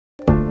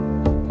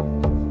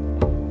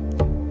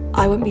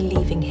I won't be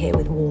leaving here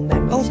with warm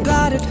memories. Oh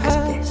God, it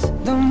hurt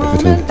the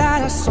moment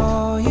that I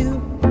saw you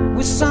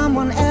with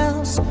someone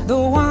else, the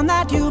one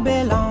that you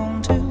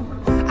belong to.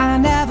 I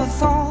never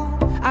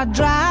thought I'd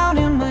drown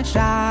in my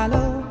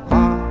shallow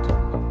heart.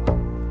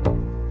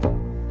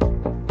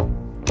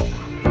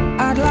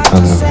 I'd like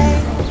to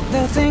say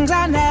the things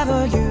I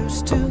never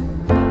used to,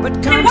 but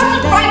come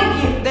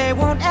today, they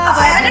won't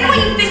ever. I don't know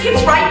what you think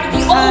is right, but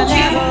the old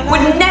you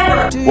would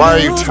never. Why are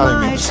you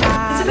telling me this?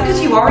 Is it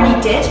because you already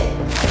did?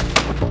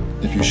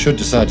 If you should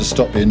decide to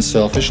stop being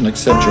selfish and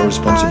accept your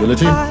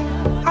responsibility.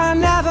 I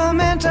never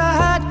meant to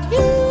hurt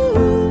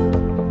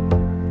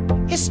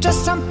you. It's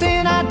just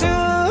something I do.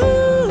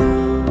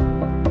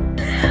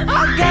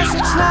 I guess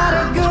it's not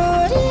a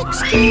good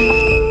excuse.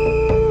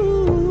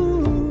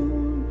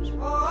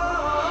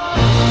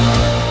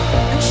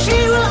 And she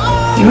will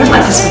always. You weren't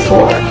like this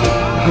before.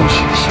 I'm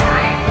so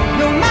sorry.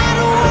 No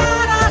matter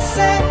what I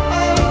say,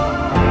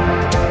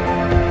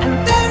 and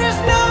there is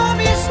no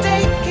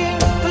mistaking,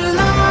 the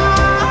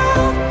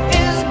love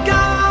is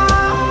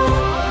gone.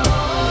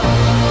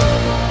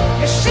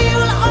 And she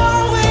will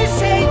always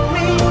hate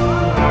me.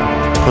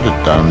 Put it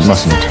down. You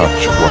mustn't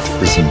touch what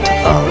isn't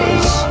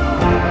ours.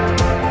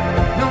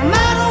 No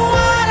matter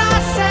what I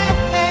say,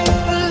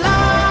 the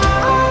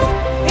love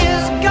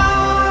is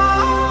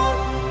gone.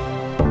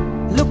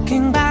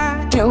 Looking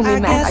back, You know, when we I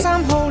met, guess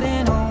I'm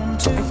holding on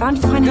to. I found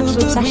your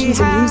financial obsessions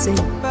amusing,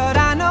 But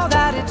I know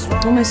that it's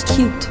wrong. almost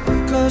cute.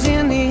 'Cause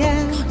in the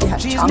end, Yeah,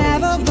 she's charmingly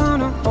never cute.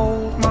 gonna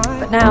hold my.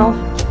 But now,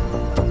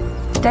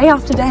 day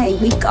after day,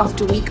 week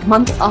after week,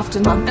 month after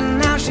month, And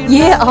now she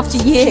year knows after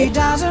year, she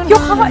doesn't your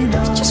want heart me.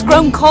 has just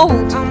grown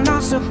cold. I'm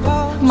not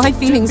supposed My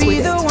feelings to be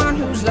with the it. one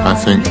who's I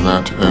think lonely.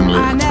 that only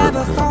I never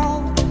appropriate,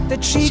 thought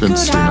that she since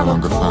could you no have a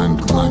longer find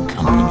cold, my cold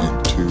company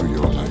heart. to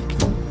your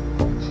liking.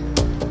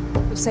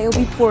 You'll say you'll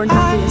be poor and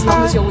happy as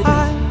long as you're with me.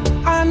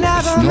 I never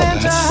It's not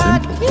meant to that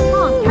hurt simple. you.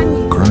 Can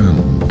you?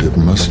 Grand it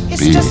must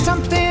It's be just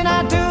something I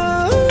do.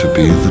 to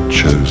be the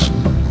chosen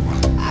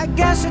one. I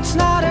guess it's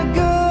not a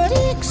good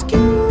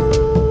excuse.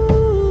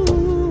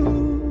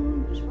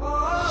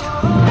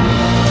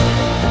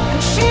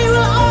 And she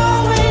will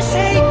always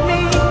hate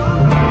me,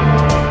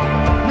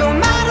 no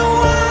matter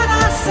what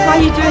I say. Why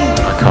are you doing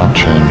I can't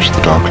change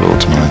the Dark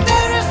Lord's mind.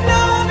 There is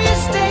no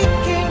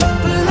mistaking,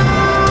 the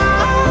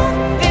love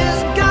is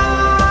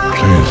gone.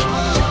 Please.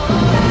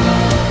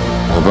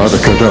 I'd rather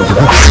go down the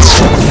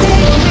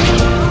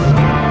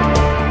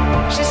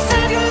She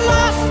said you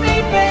lost me,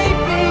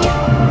 baby.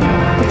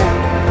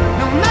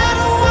 No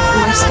matter what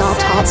My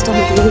scarred heart's done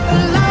with you. the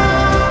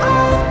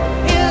love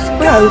is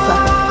We're over.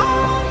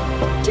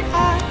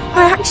 I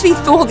actually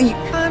thought that you...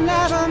 I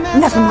never meant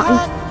Never to mind.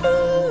 hurt you.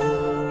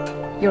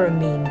 You're a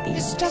mean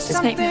beast. just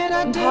Snape, something I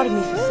and pardon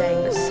me for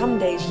saying that some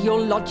days your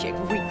logic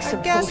reeks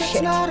of Guess it's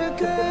bullshit. not a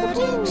good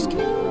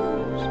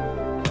excuse.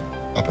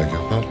 I beg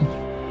your pardon?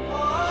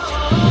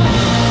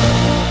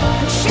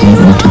 She I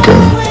will want to go.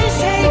 always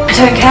hate I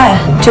don't care.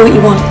 Do what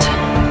you want.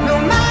 no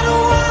matter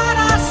what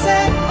I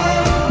say.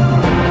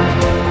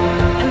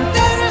 And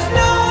there is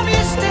no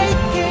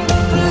mistaking,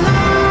 the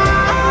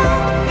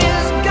love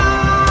is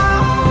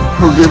gone.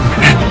 Forgive me.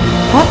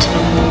 What?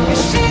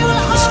 She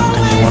will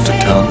Something you want to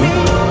always tell me?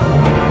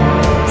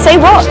 hate Say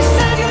what? She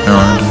said you No, I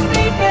lost don't.